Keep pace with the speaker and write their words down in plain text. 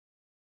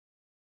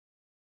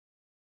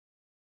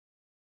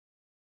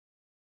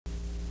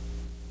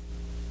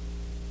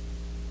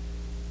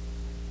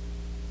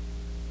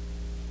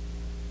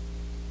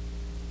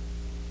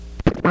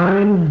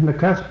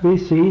Nakusp,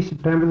 BC,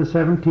 September the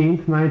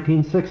 17th,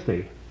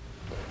 1960.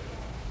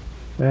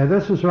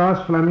 This is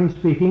Ross Fleming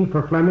speaking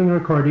for Fleming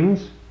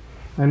Recordings,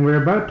 and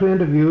we're about to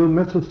interview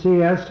Mrs.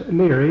 C.S.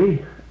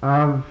 Leary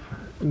of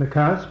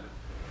Nakusp,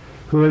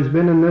 who has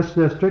been in this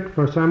district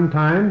for some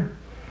time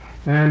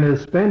and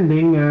is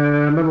spending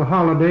a little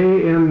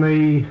holiday in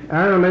the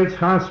Arrow Lakes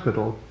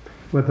Hospital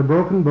with a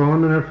broken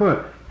bone in her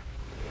foot.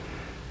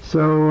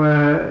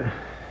 So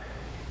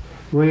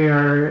we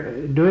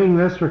are doing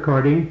this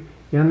recording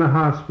in the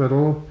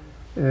hospital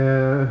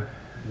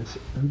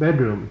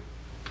bedroom.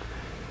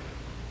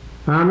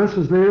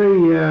 Mrs.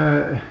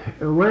 Leary,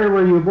 where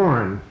were you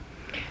born?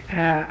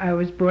 I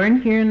was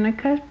born here in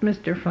Nakusp,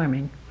 Mr.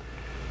 Fleming.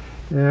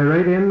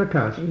 Right in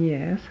Nakusp?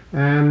 Yes.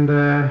 And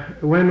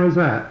when was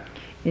that?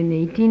 In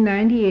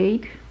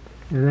 1898.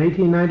 In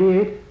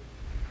 1898?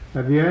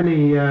 Have you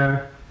any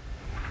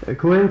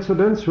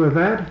coincidence with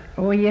that?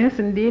 Oh, yes,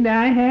 indeed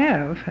I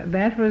have.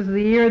 That was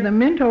the year the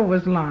Minto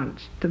was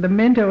launched. The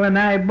Minto and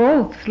I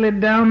both slid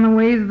down the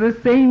ways the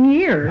same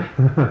year.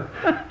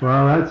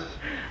 Well,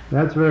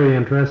 that's very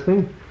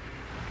interesting.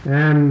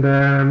 And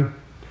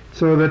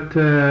so that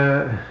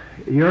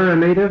you're a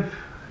native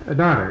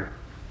daughter.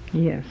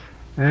 Yes.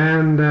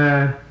 And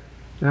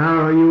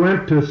now you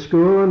went to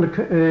school, and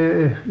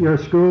your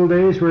school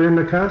days were in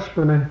Nakusp?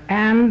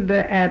 And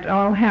at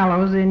All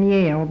Hallows in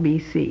Yale,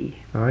 BC.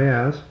 Oh,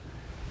 yes.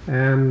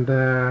 And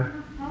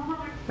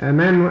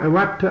then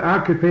what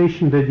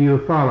occupation did you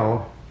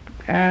follow?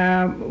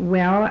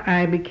 Well,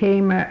 I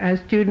became a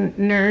student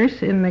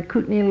nurse in the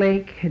Kootenay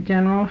Lake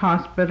General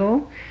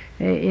Hospital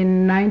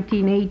in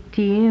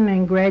 1918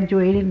 and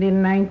graduated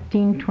in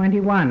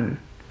 1921.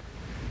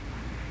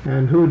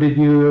 And who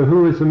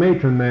was the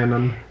matron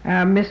then?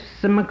 Miss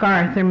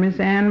MacArthur, Miss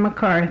Anne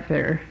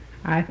MacArthur.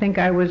 I think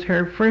I was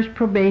her first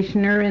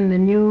probationer in the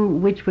new,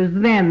 which was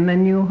then the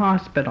new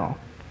hospital.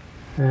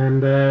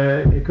 And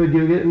could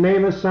you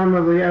name us some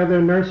of the other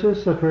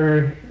nurses that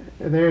were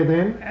there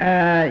then?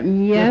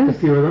 Yes. Just a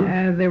few of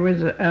them. There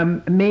was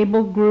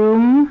Mabel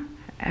Groom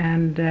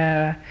and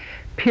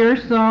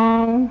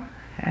Pearsall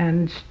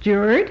and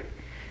Stewart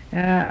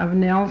of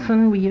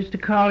Nelson. We used to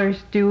call her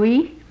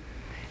Stewie.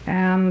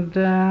 And,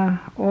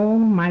 oh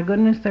my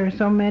goodness, there are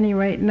so many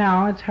right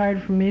now, it's hard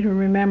for me to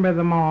remember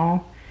them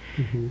all.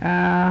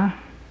 Mm-hmm.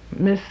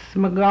 Miss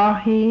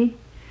McGaughey,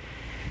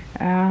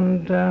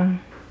 and,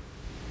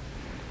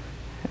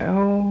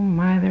 oh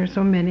my, there's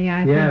so many,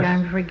 I think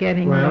I'm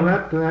forgetting them.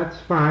 Well,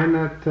 that's fine.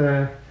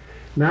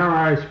 Now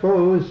I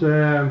suppose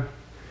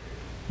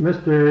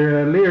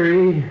Mr.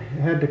 Leary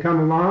had to come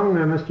along,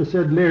 Mr.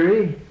 Sid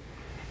Leary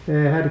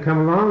had to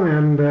come along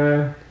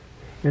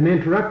and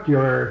interrupt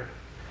your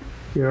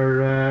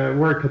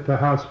work at the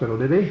hospital,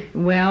 did he?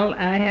 Well,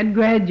 I had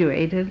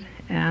graduated,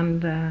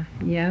 and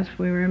yes,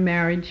 we were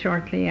married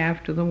shortly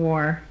after the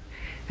war,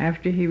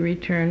 after he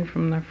returned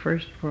from the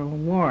First World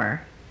War.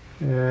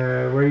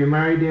 Were you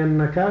married in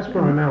Nakusp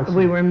or Nelson?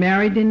 We were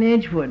married in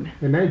Edgewood.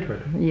 In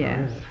Edgewood?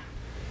 Yes. Oh,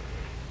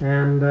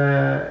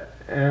 yes.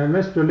 And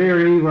Mr.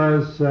 Leary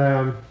was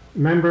a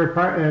member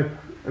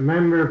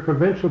of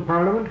provincial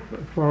parliament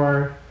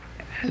for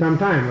some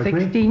time, wasn't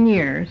he? 16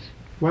 years.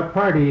 What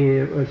party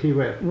was he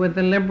with? With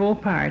the Liberal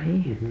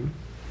Party. Mm-hmm.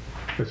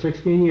 For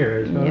 16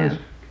 years. So yeah.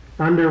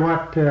 Under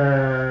what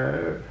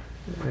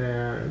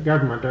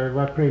government or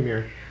what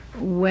premier?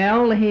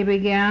 Well, he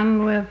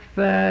began with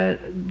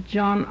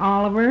John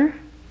Oliver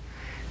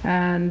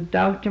and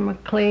Dr.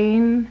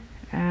 McLean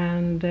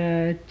and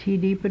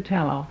T.D.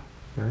 Patello.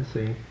 I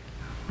see.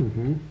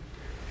 Mm-hmm.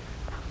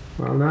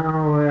 Well,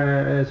 now,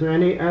 is there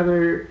any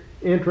other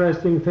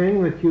interesting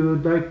thing that you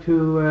would like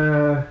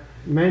to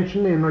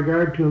mention in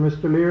regard to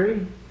Mr.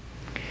 Leary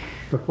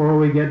before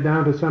we get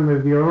down to some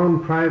of your own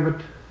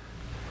private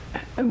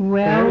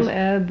Well,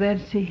 that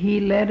he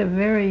led a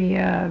very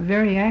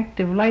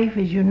active life,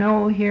 as you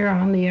know, here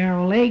on the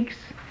Arrow Lakes.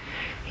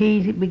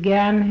 He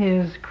began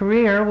his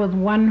career with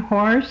one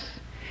horse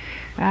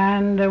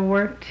and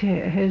worked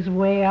his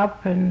way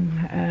up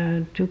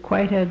and to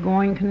quite a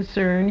going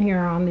concern here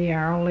on the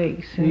Arrow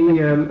Lakes.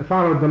 He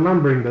followed the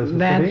lumbering business.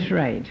 That's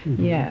right.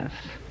 Mm-hmm. Yes.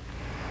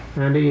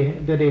 And he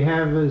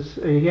had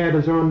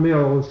his own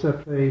mills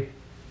at the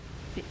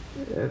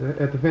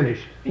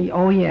finish.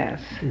 Oh yes,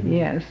 mm-hmm.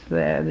 Yes.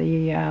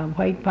 The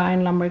White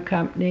Pine Lumber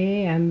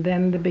Company and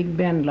then the Big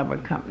Bend Lumber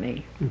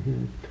Company.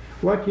 Mm-hmm.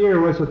 What year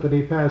was it that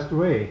he passed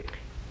away?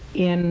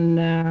 In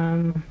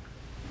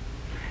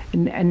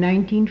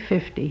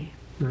 1950.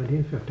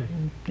 1950.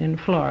 In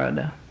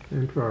Florida.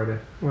 In Florida.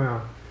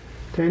 Wow.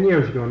 10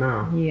 years ago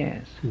now.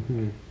 Yes.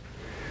 Mm-hmm.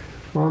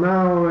 Well,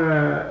 now,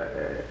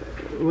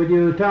 would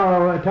you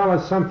tell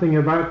us something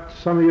about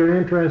some of your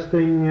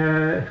interesting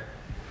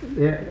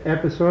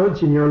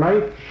episodes in your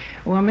life?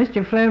 Well,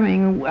 Mr.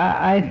 Fleming,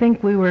 I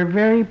think we were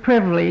very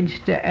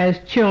privileged as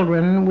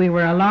children. We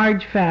were a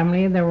large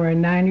family. There were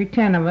 9 or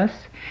 10 of us.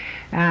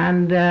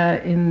 And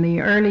in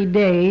the early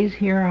days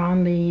here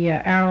on the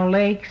Arrow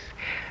Lakes,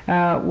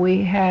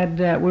 we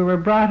were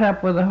brought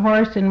up with a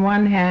horse in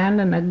one hand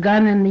and a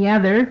gun in the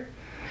other.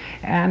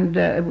 and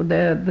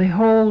the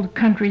whole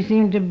country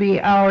seemed to be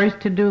ours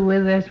to do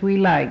with as we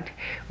liked.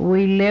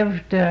 We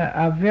lived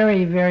a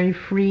very, very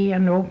free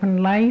and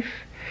open life,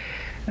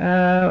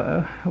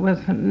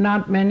 with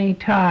not many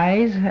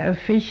ties,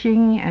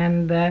 fishing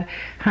and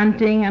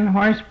hunting and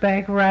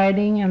horseback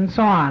riding and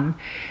so on.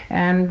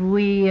 And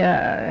we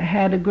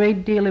had a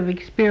great deal of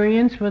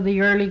experience with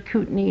the early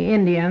Kootenay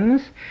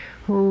Indians,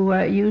 who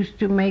used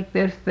to make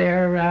this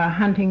their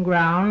hunting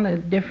ground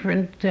at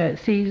different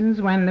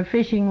seasons when the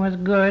fishing was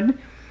good.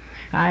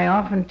 I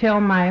often tell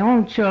my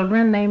own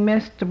children they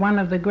missed one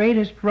of the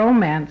greatest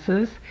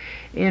romances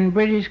in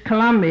British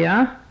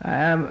Columbia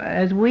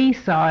as we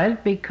saw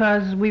it,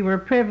 because we were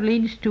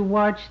privileged to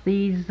watch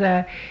these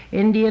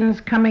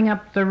Indians coming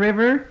up the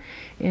river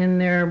in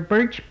their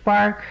birch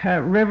bark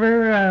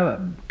river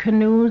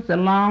canoes, the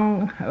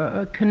long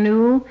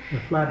canoe. The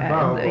flat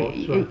bow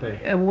boats, weren't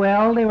they?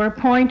 Well, they were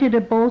pointed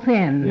at both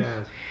ends.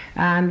 Yes.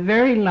 And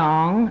very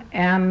long,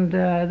 and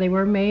they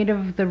were made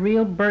of the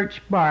real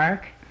birch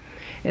bark.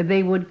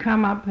 They would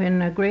come up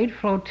in a great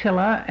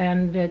flotilla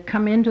and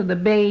come into the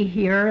bay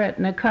here at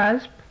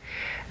Nakusp,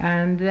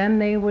 and then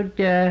they would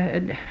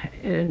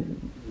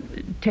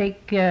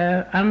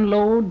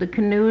unload the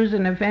canoes,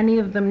 and if any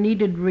of them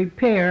needed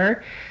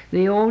repair,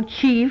 the old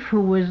chief, who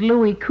was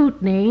Louis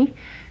Kootenay,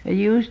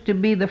 used to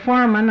be the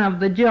foreman of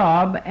the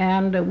job,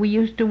 and we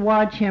used to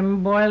watch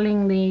him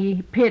boiling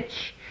the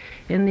pitch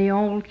in the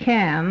old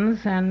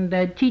cans and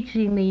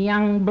teaching the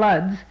young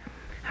bloods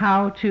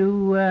how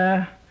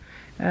to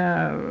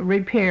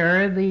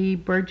repair the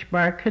birch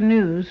bark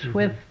canoes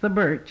with the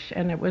birch,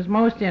 and it was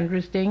most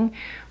interesting,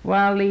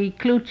 while the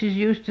klooches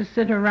used to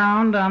sit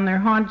around on their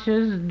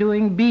haunches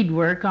doing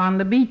beadwork on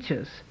the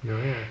beaches. Oh,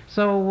 yeah.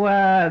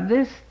 So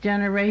this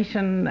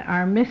generation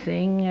are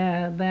missing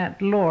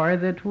that lore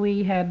that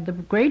we had the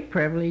great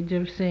privilege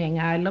of seeing.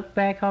 I look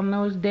back on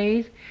those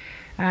days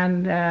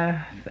and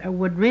I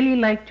would really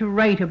like to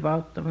write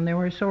about them. They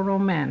were so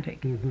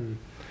romantic.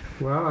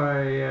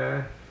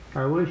 Well,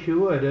 I wish you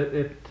would.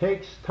 It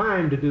takes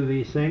time to do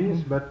these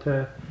things, but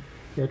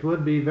it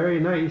would be very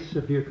nice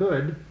if you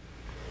could.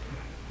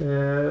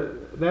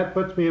 That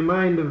puts me in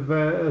mind of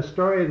a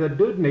story that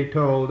Dudney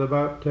told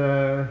about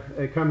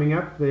coming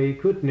up the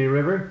Kootenay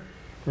River,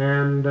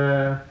 and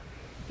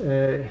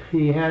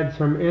he had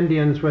some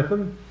Indians with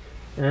him,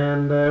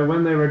 and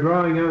when they were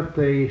drawing out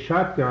the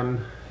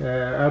shotgun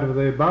out of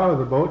the bow of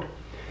the boat,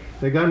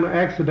 the gun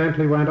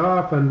accidentally went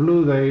off and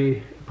blew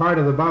the part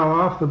of the bow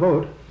off the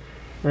boat.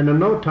 And in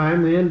no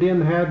time, the Indian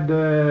had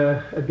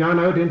gone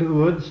out into the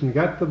woods and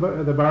got the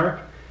bark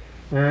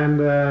and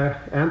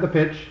the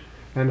pitch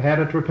and had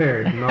it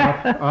repaired, and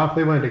off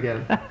they went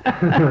again.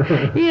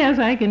 Yes,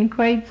 I can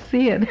quite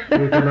see it.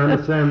 You can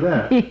understand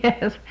that.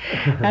 Yes.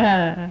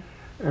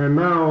 And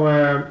now,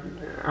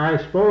 I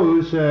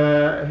suppose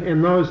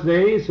in those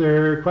days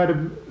there were quite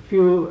a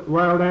few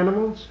wild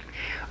animals.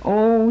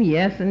 Oh,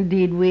 yes,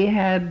 indeed. We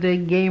had the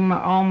game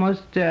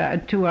almost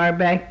to our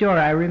back door.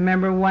 I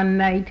remember one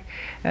night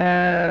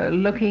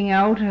looking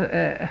out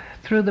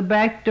through the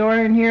back door,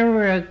 and here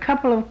were a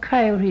couple of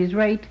coyotes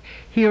right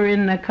here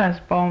in the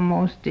cusp,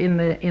 almost in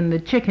the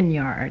chicken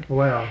yard.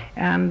 Wow.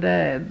 And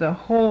the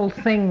whole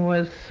thing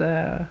was,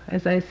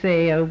 as I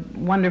say, a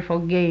wonderful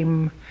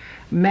game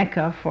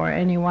mecca for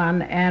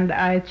anyone. And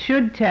I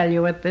should tell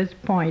you at this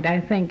point, I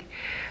think,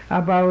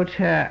 about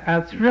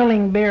a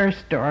thrilling bear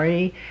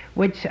story,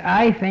 which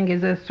I think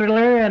is a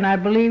thriller, and I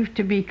believe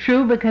to be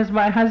true because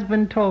my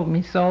husband told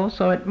me so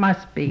it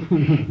must be.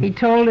 He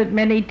told it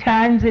many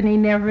times and he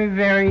never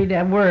varied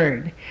a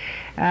word.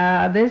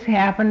 This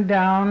happened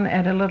down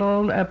at a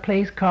little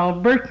place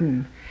called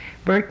Burton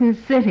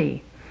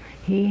City.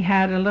 He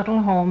had a little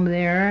home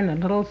there and a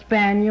little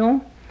spaniel,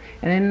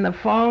 and in the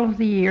fall of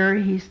the year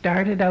he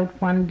started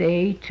out one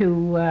day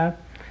to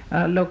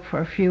look for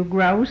a few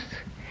grouse.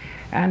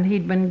 And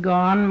he'd been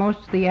gone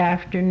most of the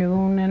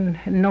afternoon and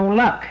no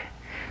luck.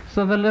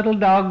 So the little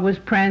dog was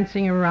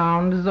prancing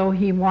around as though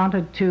he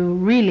wanted to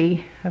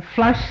really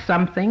flush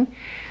something.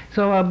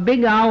 So a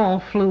big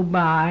owl flew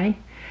by,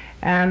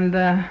 and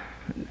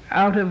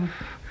out of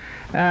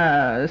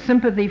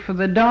sympathy for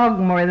the dog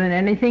more than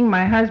anything,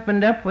 my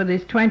husband up with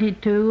his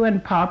 .22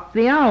 and popped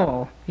the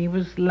owl. He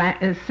was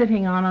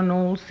sitting on an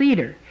old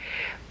cedar,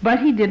 but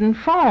he didn't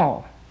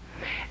fall.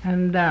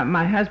 And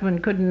my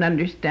husband couldn't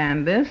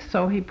understand this,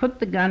 so he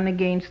put the gun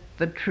against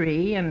the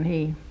tree and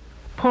he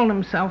pulled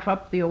himself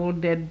up the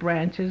old dead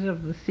branches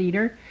of the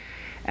cedar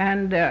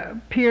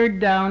and peered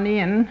down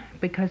in,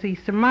 because he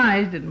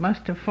surmised it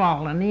must have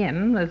fallen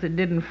in as it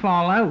didn't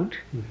fall out.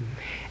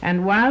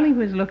 And while he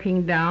was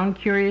looking down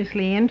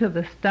curiously into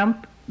the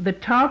stump, the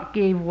top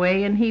gave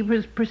way and he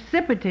was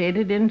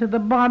precipitated into the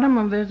bottom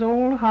of this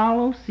old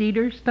hollow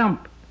cedar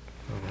stump.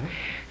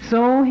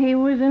 So he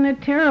was in a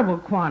terrible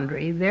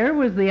quandary. There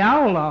was the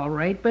owl all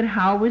right, but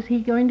how was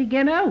he going to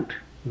get out?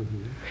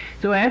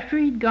 So after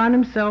he'd got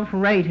himself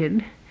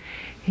righted,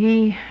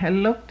 he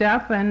looked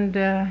up and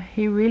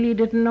he really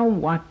didn't know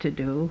what to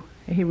do.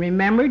 He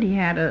remembered he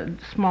had a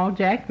small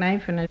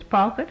jackknife in his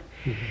pocket,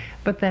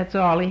 but that's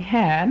all he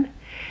had.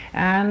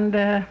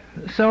 And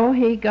so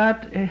he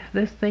got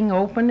this thing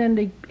open,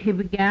 and he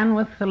began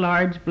with the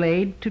large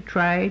blade to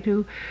try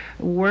to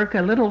work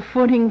a little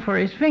footing for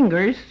his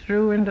fingers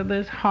through into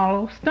this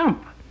hollow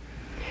stump.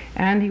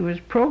 And he was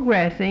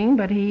progressing,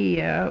 but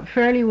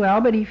fairly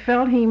well, but he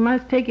felt he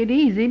must take it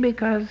easy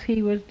because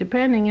he was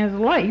depending his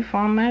life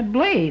on that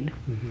blade.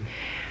 Mm-hmm.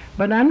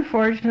 But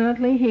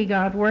unfortunately, he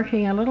got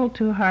working a little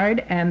too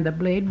hard, and the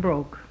blade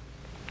broke.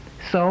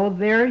 So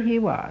there he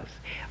was,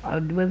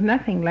 with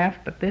nothing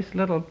left but this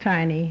little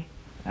tiny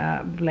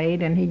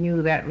blade, and he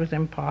knew that was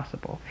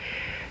impossible.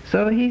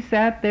 So he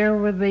sat there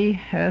with the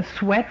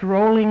sweat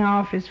rolling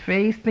off his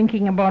face,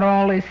 thinking about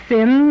all his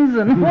sins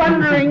and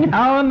wondering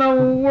how in the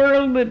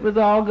world it was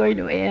all going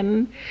to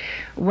end,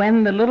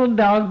 when the little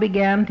dog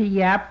began to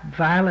yap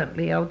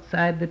violently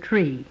outside the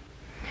tree.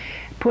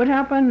 Put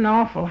up an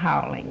awful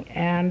howling,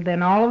 and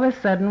then all of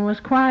a sudden was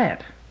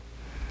quiet.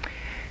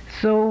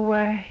 So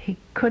he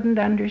couldn't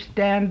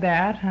understand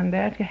that, and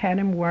that had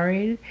him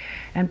worried.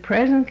 And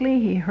presently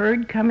he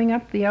heard coming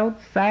up the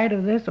outside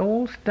of this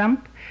old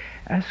stump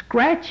a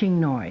scratching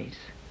noise.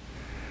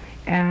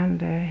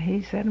 And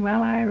he said,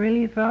 well, I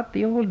really thought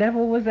the old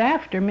devil was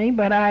after me,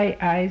 but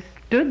I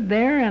stood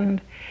there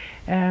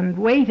and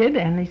waited.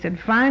 And he said,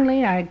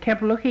 finally I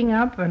kept looking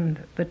up,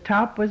 and the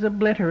top was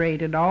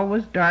obliterated. All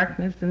was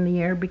darkness, and the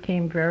air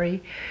became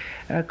very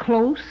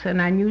close,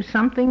 and I knew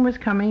something was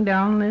coming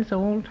down this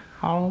old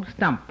hollow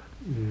stump.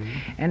 Mm-hmm.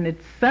 And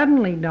it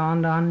suddenly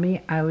dawned on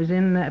me I was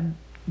in the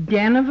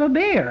den of a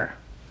bear,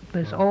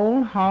 this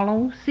old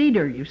hollow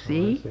cedar, you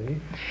see. Oh, I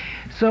see.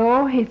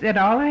 So he said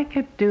all I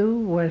could do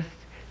was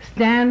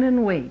stand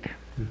and wait.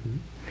 Mm-hmm.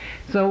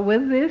 So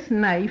with this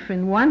knife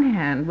in one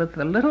hand with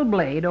the little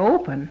blade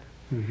open,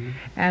 mm-hmm.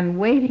 and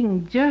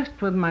waiting just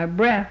with my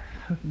breath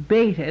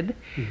baited,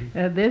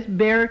 mm-hmm. This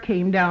bear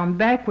came down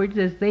backwards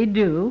as they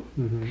do,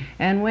 mm-hmm.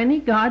 and when he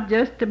got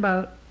just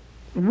about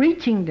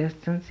reaching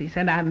distance, he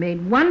said, I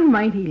made one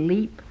mighty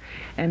leap,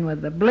 and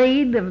with the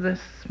blade of the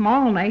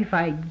small knife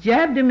I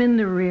jabbed him in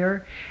the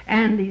rear,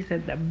 and he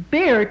said the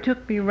bear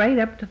took me right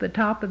up to the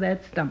top of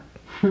that stump.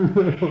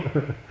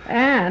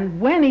 And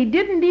when he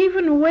didn't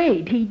even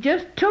wait, he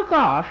just took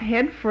off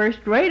head first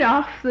right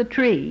off the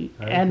tree,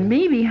 and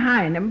me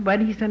behind him,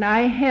 but he said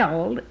I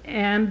held,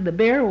 and the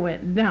bear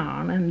went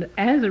down, and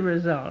as a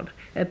result,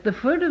 at the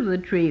foot of the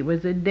tree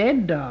was a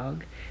dead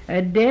dog,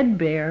 a dead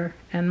bear,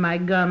 and my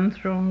gun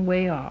thrown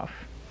way off.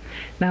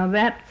 Now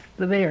that's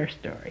the bear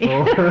story.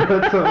 Oh,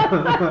 that's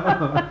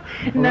a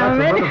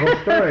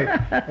wonderful story.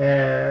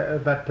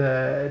 But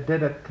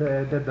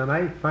did the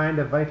knife find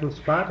a vital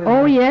spot?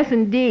 Oh, yes,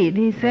 indeed.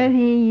 He said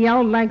he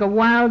yelled like a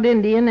wild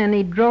Indian, and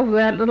he drove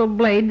that little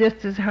blade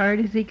just as hard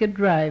as he could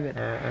drive it.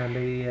 And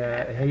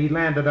he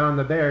landed on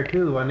the bear,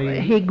 too, when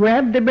He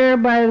grabbed the bear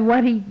by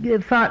what he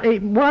thought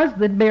it was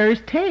the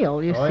bear's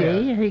tail, you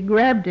see. Yeah. He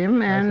grabbed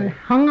him and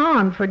hung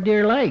on for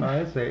dear life. Oh,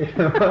 I see.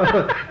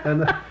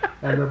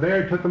 And the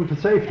bear took him to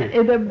safety.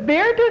 The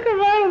bear took him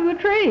out of the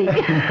tree.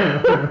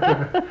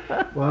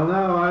 Well,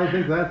 no, I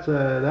think that's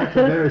a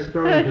bear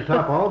story to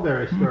top all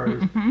bear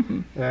stories.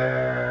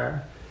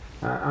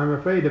 I'm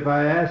afraid if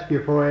I ask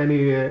you for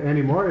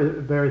any more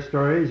bear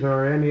stories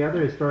or any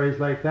other stories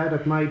like that,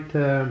 it might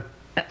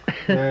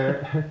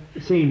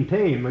seem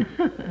tame,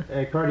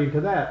 according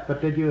to that.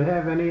 But did you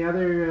have any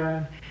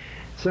other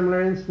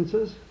similar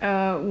instances?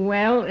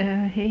 Well,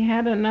 he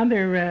had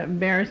another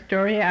bear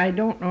story. I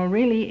don't know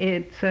really.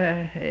 It's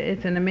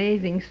an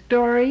amazing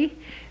story.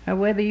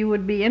 Whether you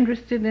would be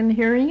interested in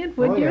hearing it,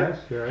 would you? Oh, yes,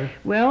 sure.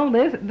 Well,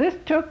 this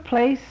took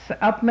place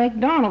up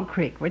McDonald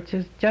Creek, which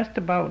is just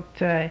about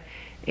 8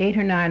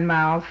 or 9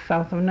 miles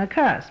south of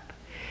Nakusp.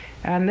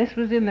 And this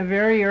was in the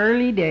very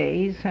early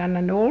days, and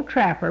an old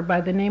trapper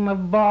by the name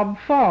of Bob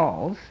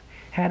Falls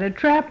had a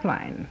trap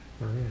line.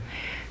 Oh, yeah.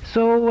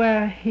 So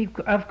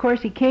of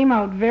course he came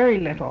out very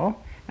little,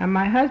 and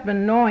my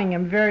husband, knowing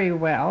him very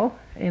well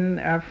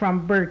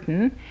from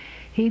Burton,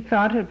 he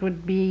thought it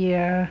would be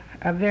a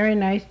very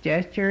nice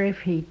gesture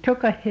if he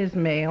took his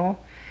mail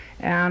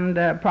and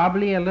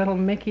probably a little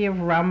Mickey of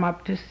rum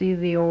up to see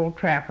the old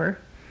trapper.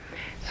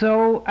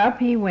 So up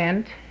he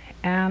went,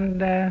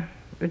 and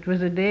it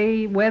was a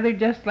day, weather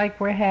just like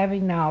we're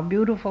having now,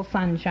 beautiful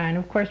sunshine.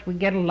 Of course, we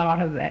get a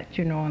lot of that,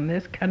 you know, in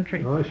this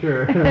country. Oh,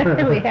 sure.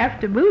 We have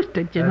to boost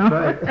it, you know.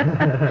 That's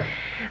right.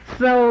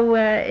 So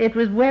it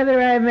was weather,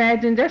 I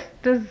imagine, just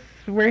as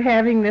we're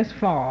having this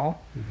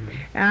fall.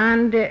 Mm-hmm.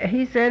 And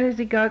he said as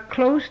he got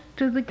close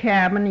to the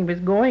cabin, he was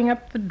going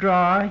up the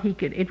draw,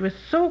 it was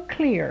so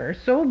clear,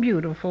 so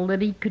beautiful,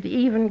 that he could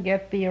even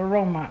get the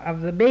aroma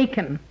of the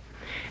bacon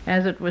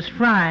as it was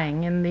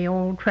frying in the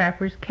old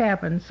trapper's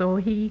cabin. So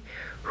he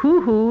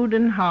hoo-hooed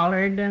and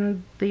hollered,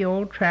 and the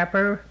old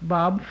trapper,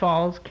 Bob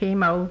Falls,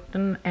 came out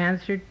and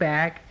answered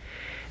back,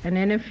 and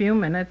in a few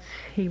minutes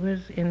he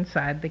was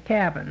inside the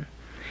cabin.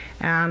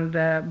 And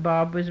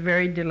Bob was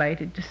very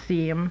delighted to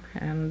see him,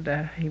 and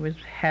he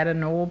had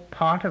an old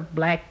pot of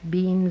black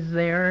beans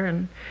there,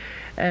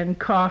 and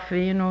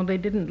coffee. You know, they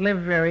didn't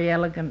live very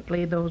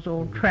elegantly, those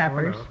old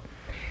trappers.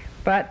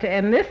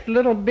 And this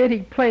little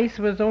bitty place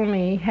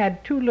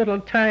had 2 little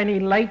tiny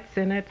lights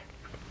in it,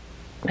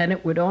 and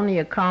it would only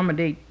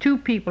accommodate 2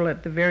 people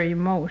at the very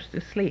most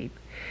to sleep.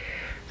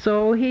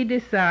 So he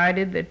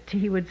decided that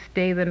he would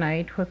stay the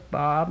night with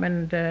Bob,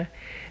 and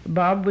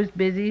Bob was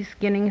busy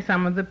skinning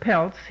some of the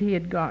pelts he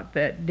had got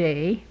that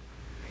day.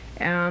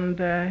 And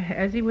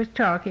as he was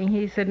talking,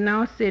 he said,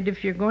 "Now, Sid,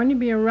 if you're going to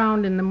be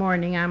around in the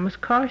morning, I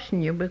must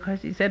caution you,"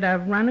 because he said,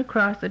 "I've run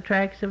across the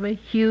tracks of a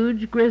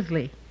huge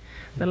grizzly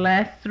the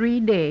last 3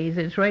 days.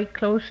 It's right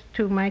close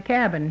to my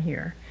cabin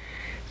here.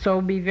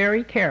 So be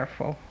very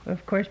careful."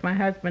 Of course, my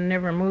husband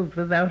never moved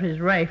without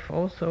his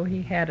rifle, so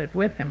he had it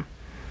with him.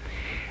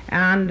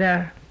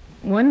 And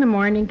when the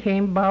morning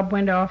came, Bob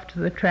went off to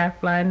the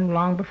trap line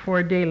long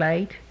before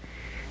daylight.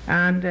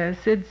 And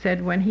Sid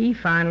said when he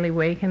finally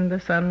wakened,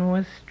 the sun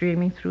was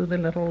streaming through the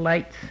little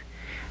lights,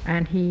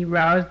 and he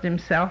roused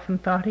himself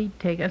and thought he'd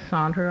take a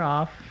saunter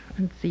off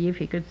and see if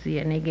he could see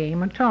any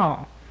game at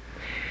all.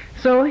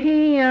 So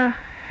he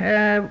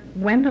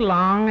went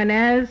along, and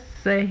as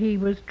he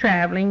was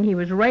traveling, he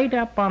was right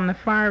up on the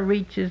far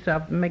reaches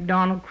of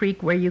McDonald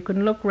Creek, where you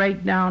can look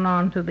right down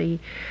onto the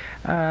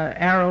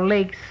Arrow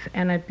Lakes,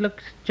 and it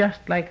looks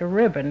just like a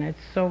ribbon.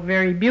 It's so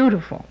very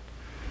beautiful.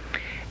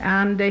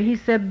 And he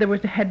said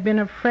had been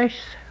a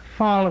fresh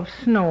fall of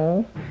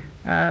snow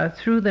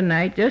through the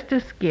night, just a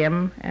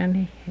skim,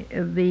 and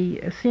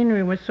the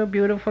scenery was so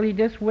beautiful he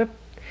just whipped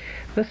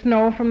the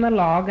snow from the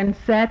log and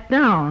sat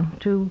down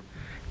to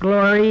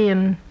glory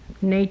in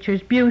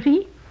nature's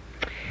beauty.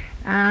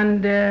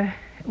 And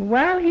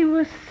while he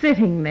was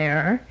sitting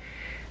there,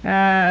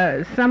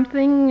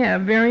 something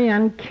very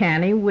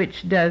uncanny,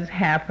 which does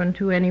happen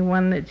to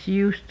anyone that's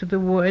used to the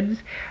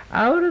woods,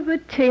 out of the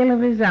tail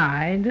of his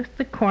eye, just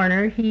the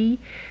corner, he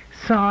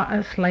saw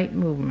a slight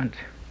movement.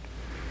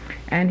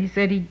 And he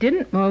said he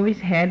didn't move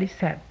his head, he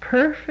sat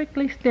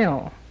perfectly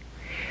still.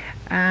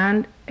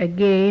 And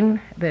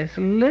again, this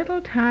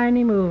little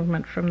tiny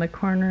movement from the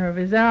corner of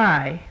his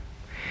eye.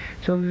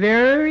 So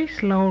very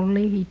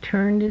slowly he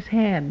turned his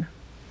head.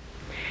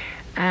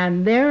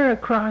 And there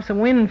across a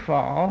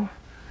windfall,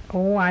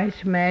 I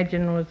should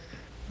imagine was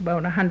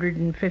about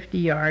 150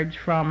 yards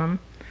from him,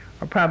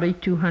 or probably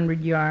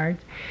 200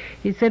 yards,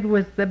 he said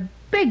was the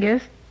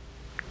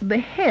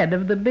head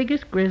of the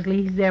biggest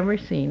grizzly he's ever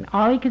seen.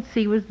 All he could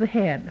see was the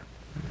head.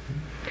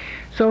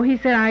 So he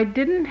said, I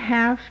didn't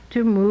have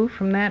to move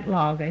from that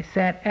log. I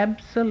sat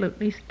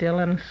absolutely still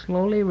and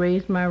slowly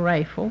raised my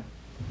rifle,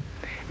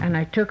 and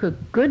I took a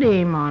good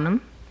aim on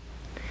him,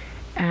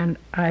 and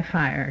I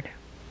fired.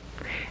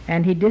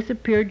 And he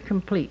disappeared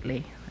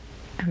completely.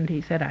 And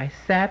he said, I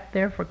sat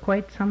there for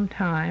quite some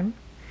time,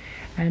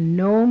 and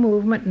no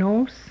movement,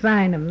 no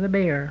sign of the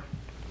bear.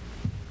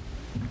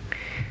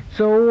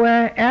 So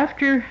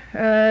after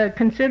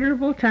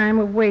considerable time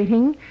of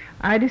waiting,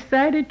 I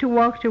decided to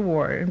walk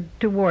toward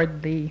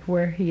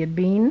where he had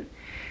been.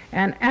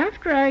 And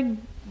after I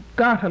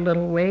got a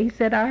little way, he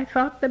said, I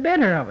thought the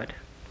better of it.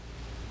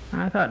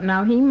 I thought,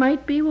 now he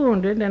might be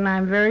wounded, and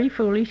I'm very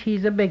foolish,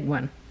 he's a big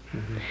one.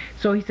 Mm-hmm.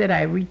 So he said,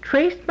 I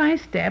retraced my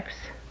steps,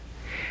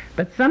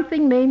 but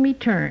something made me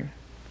turn.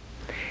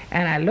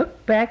 And I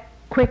looked back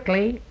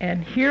quickly,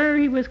 and here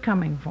he was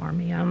coming for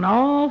me, on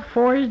all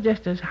fours,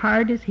 just as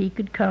hard as he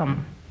could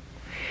come.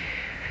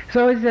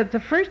 So he said, the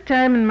first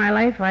time in my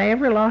life I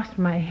ever lost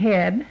my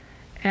head,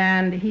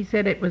 and he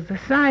said it was the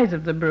size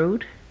of the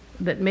brute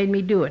that made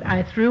me do it.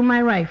 I threw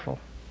my rifle.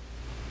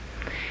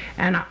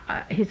 And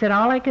he said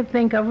all I could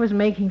think of was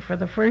making for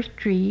the first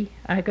tree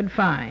I could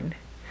find.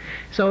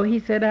 So he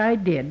said I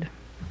did.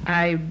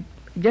 I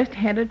just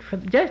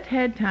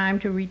had time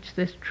to reach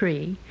this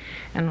tree,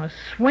 and was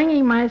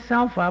swinging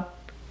myself up,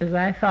 as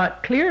I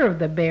thought, clear of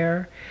the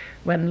bear,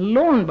 when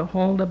lo and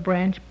behold, the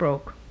branch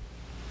broke.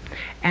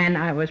 And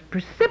I was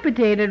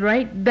precipitated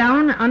right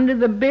down under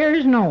the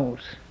bear's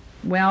nose.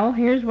 Well,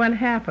 here's what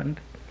happened.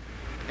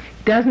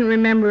 Doesn't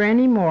remember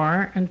any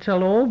more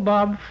until old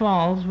Bob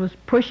Falls was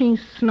pushing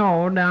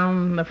snow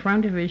down the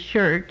front of his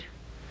shirt.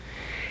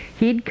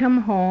 He'd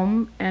come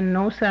home, and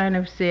no sign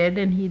of Sid,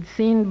 and he'd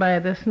seen by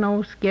the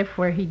snow skiff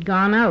where he'd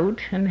gone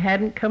out and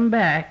hadn't come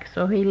back.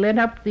 So he lit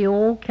up the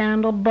old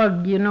candle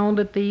bug, you know,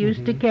 that they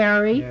used to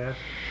carry. Yes,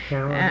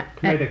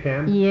 tomato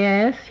can.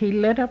 Yes, he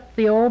lit up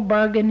the old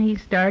bug, and he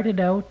started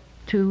out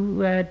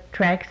to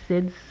track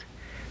Sid's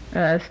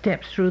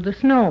steps through the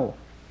snow.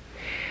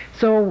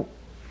 So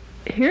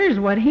here's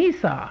what he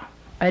saw.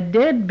 A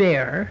dead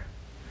bear,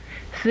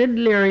 Sid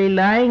Leary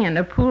lying in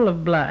a pool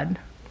of blood,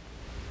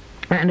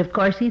 and of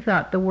course he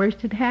thought the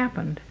worst had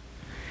happened.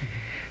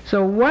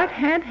 So what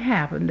had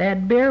happened,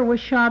 that bear was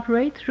shot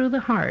right through the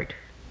heart.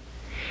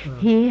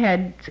 He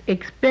had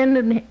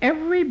expended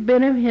every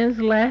bit of his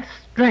last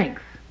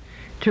strength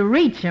to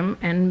reach him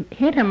and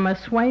hit him a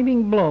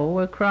swiping blow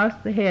across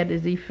the head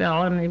as he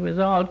fell, and he was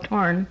all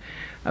torn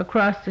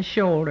across the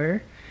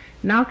shoulder,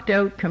 knocked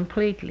out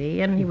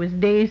completely, and he was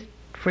dazed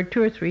for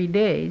 2 or 3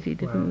 days. He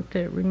didn't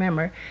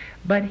remember,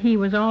 but he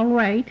was all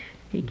right.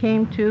 He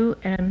came to,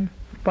 and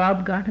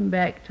Bob got him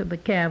back to the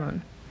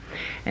cabin.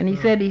 And he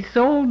said he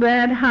sold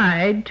that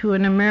hide to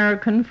an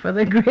American for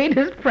the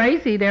greatest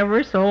price he'd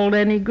ever sold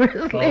any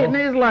grizzly in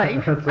his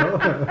life.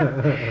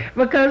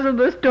 Because of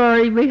the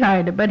story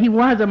behind it. But he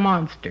was a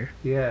monster.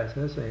 Yes,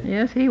 I see.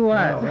 Yes, he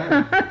was.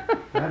 Well,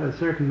 that is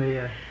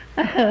certainly...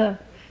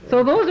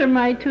 So those are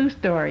my two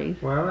stories.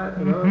 Well,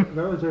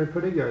 those are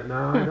pretty good.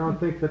 Now, I don't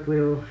think that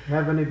we'll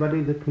have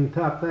anybody that can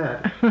top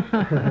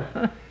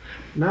that.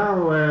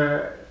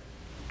 Now,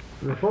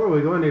 before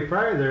we go any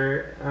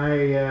farther,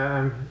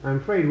 I'm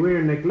afraid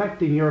we're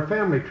neglecting your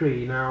family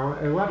tree. Now,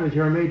 what is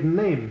your maiden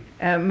name?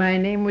 My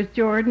name was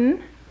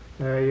Jordon.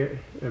 Your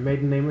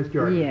maiden name was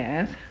Jordon?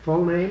 Yes.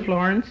 Full name?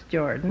 Florence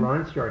Jordon.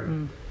 Florence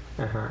Jordon.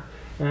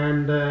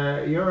 And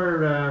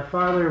your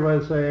father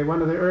was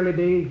one of the early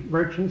day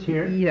merchants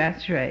here?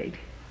 That's right.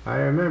 I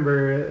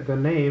remember the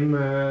name,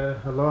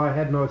 although I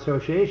had no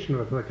association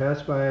with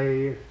Nakusp.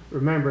 I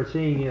remember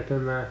seeing it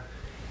in the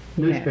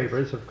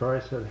newspapers, of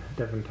course, at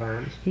different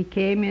times. He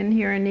came in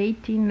here in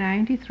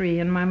 1893,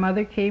 and my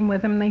mother came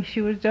with him.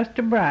 She was just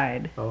a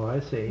bride. Oh,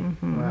 I see.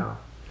 Wow.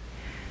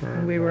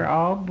 And we were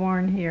all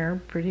born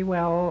here pretty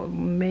well.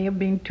 May have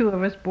been two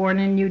of us born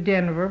in New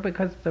Denver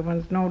because there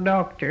was no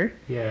doctor.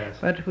 Yes.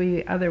 But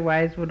we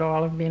otherwise would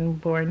all have been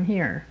born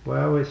here.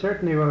 Well, we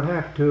certainly will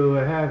have to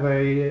have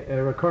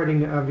a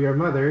recording of your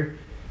mother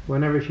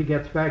whenever she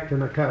gets back to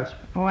Nakusp.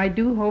 Oh, I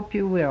do hope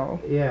you will.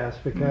 Yes,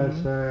 because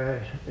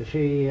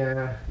she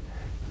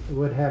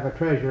would have a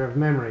treasure of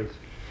memories.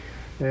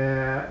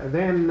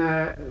 Then,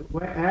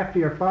 after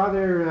your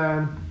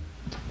father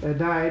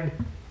died,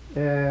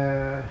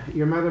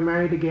 your mother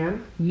married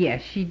again?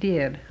 Yes, she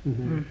did.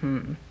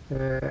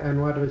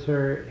 And what was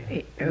her...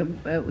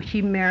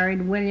 she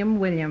married William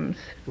Williams.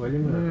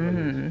 William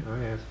Williams, oh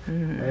yes.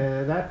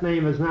 That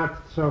name is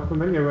not so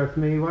familiar with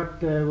me.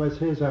 What was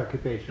his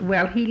occupation?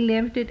 Well, he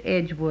lived at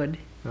Edgewood.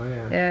 Oh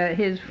yeah.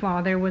 His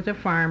father was a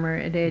farmer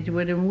at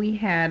Edgewood, and we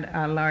had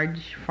a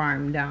large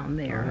farm down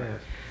there. Oh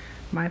yes.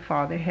 My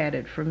father had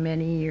it for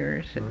many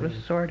years. It was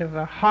sort of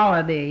a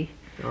holiday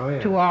to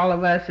yeah. all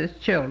of us as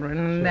children,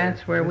 and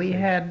that's where we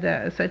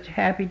had such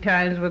happy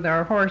times with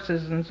our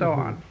horses and so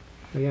on.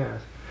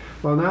 Yes.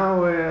 Well,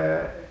 now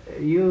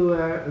you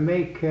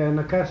make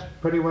Nakusp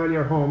pretty well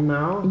your home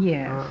now.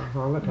 Yes.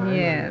 All the time.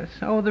 Yes.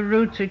 Oh, the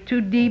roots are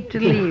too deep to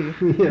leave.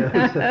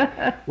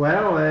 Yes.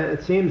 Well,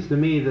 it seems to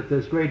me that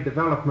there's great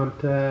development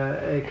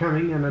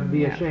coming, and it'd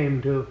be a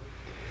shame to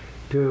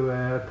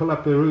pull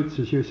up the roots,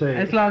 as you say.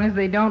 As long as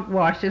they don't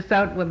wash us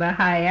out with a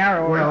high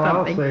arrow or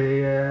something. Well, I'll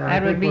say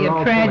that would be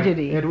a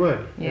tragedy. It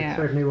would. Yeah. It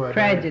certainly would.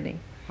 Tragedy.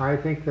 I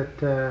think that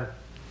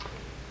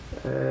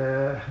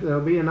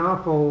there'll be an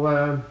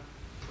awful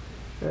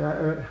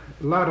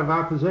lot of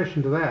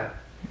opposition to that.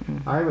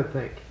 I would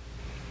think.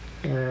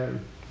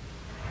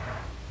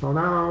 Well,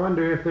 now I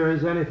wonder if there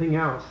is anything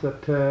else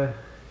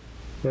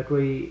that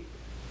we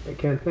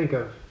can think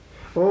of.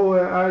 Oh,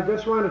 I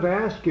just wanted to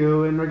ask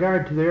you, in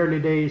regard to the early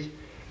days,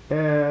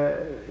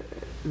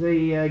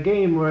 the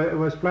game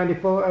was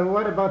plentiful.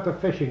 What about the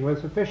fishing?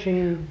 Was the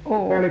fishing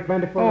fairly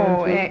plentiful?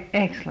 Oh,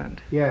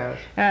 excellent. Yes.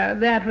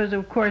 That was,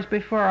 of course,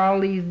 before all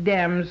these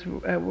dams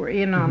were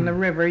in on the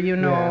river, you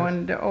know,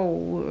 and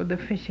the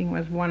fishing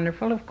was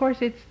wonderful. Of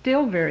course, it's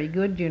still very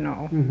good, you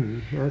know.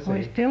 I see.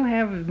 We still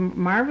have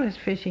marvelous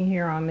fishing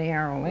here on the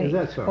Arrow Lakes. Is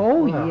that so?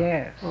 Oh, wow.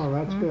 yes. Oh,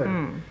 that's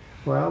good.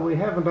 Well, we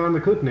haven't on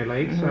the Kootenay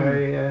Lakes.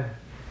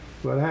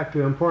 We'll have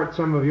to import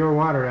some of your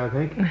water, I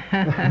think.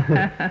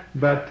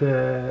 But,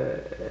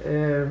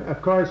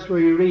 of course,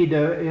 we read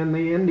in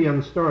the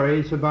Indian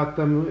stories about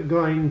them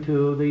going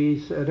to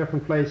these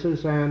different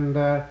places and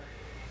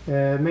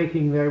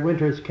making their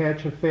winter's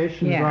catch of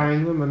fish and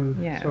drying them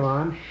and so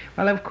on.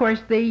 Well, of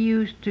course, they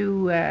used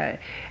to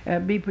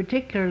be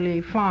particularly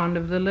fond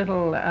of the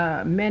little,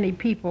 many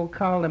people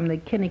call them the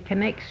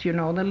kinnikinnicks, you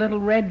know, the little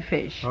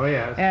redfish. Oh,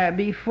 yes.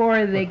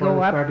 Before they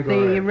go up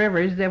the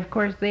rivers, of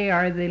course, they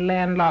are the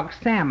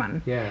landlocked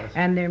salmon. Yes.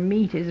 And their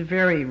meat is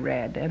very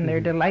red, and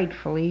they're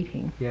delightful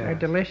eating. Yes. They're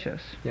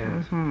delicious.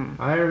 Yes.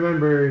 I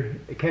remember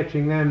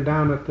catching them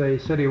down at the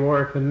city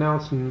wharf in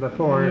Nelson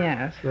before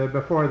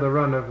the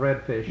run of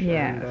redfish.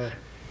 Yes. And,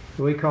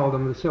 we called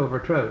them the silver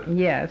trout.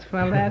 Yes,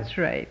 well, that's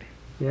right.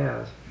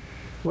 Yes.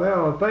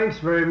 Well, thanks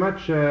very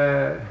much,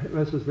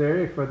 Mrs.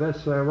 Leary, for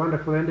this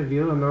wonderful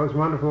interview and those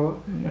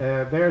wonderful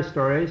bear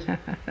stories.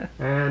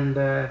 And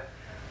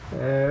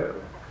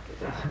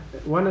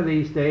one of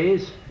these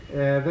days,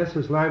 this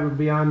is liable to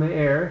be on the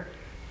air,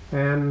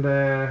 and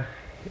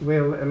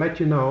we'll let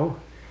you know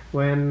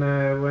when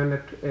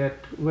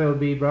it will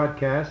be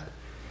broadcast.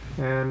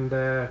 And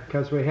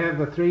because we have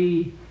the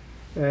 3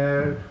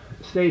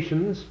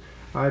 stations,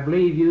 I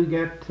believe you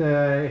get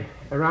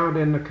around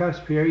in the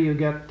cusp here, you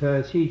get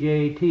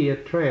CJT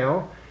at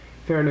Trail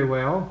fairly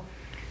well.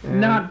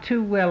 Not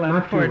too well,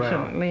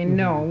 unfortunately.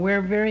 No,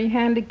 we're very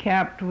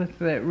handicapped with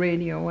the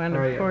radio and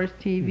of course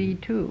TV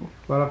too.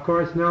 Well, of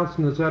course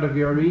Nelson is out of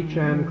your reach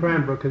and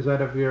Cranbrook is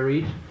out of your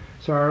reach,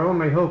 so our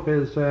only hope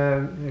is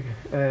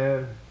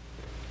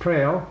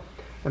Trail.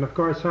 And of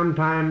course,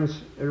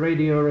 sometimes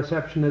radio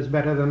reception is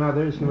better than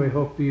others, and we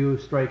hope you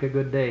strike a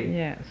good day.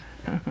 Yes.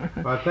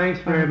 Well, thanks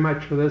very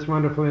much for this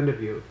wonderful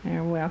interview.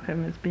 You're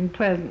welcome. It's been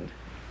pleasant.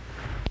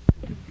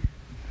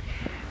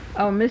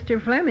 Oh,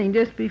 Mr. Fleming,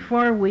 just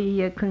before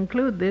we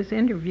conclude this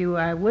interview,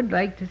 I would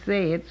like to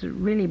say it's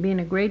really been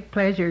a great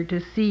pleasure to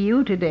see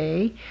you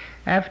today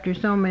after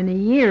so many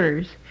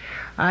years.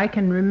 I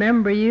can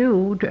remember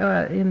you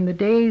in the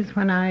days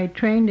when I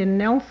trained in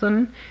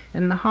Nelson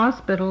in the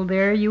hospital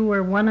there. You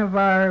were one of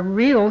our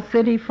real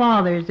city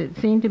fathers. It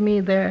seemed to me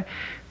there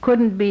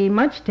couldn't be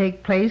much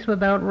take place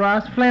without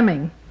Ross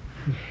Fleming.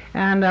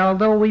 And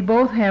although we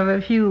both have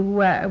a few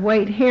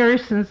white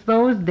hairs since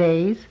those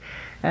days,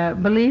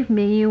 believe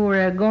me, you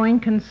were a going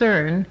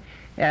concern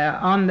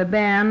on the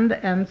band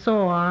and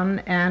so on,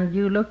 and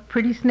you looked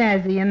pretty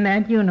snazzy in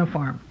that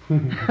uniform.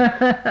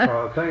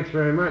 Well, thanks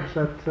very much.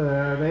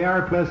 They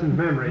are pleasant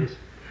memories,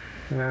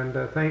 and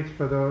thanks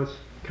for those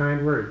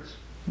kind words.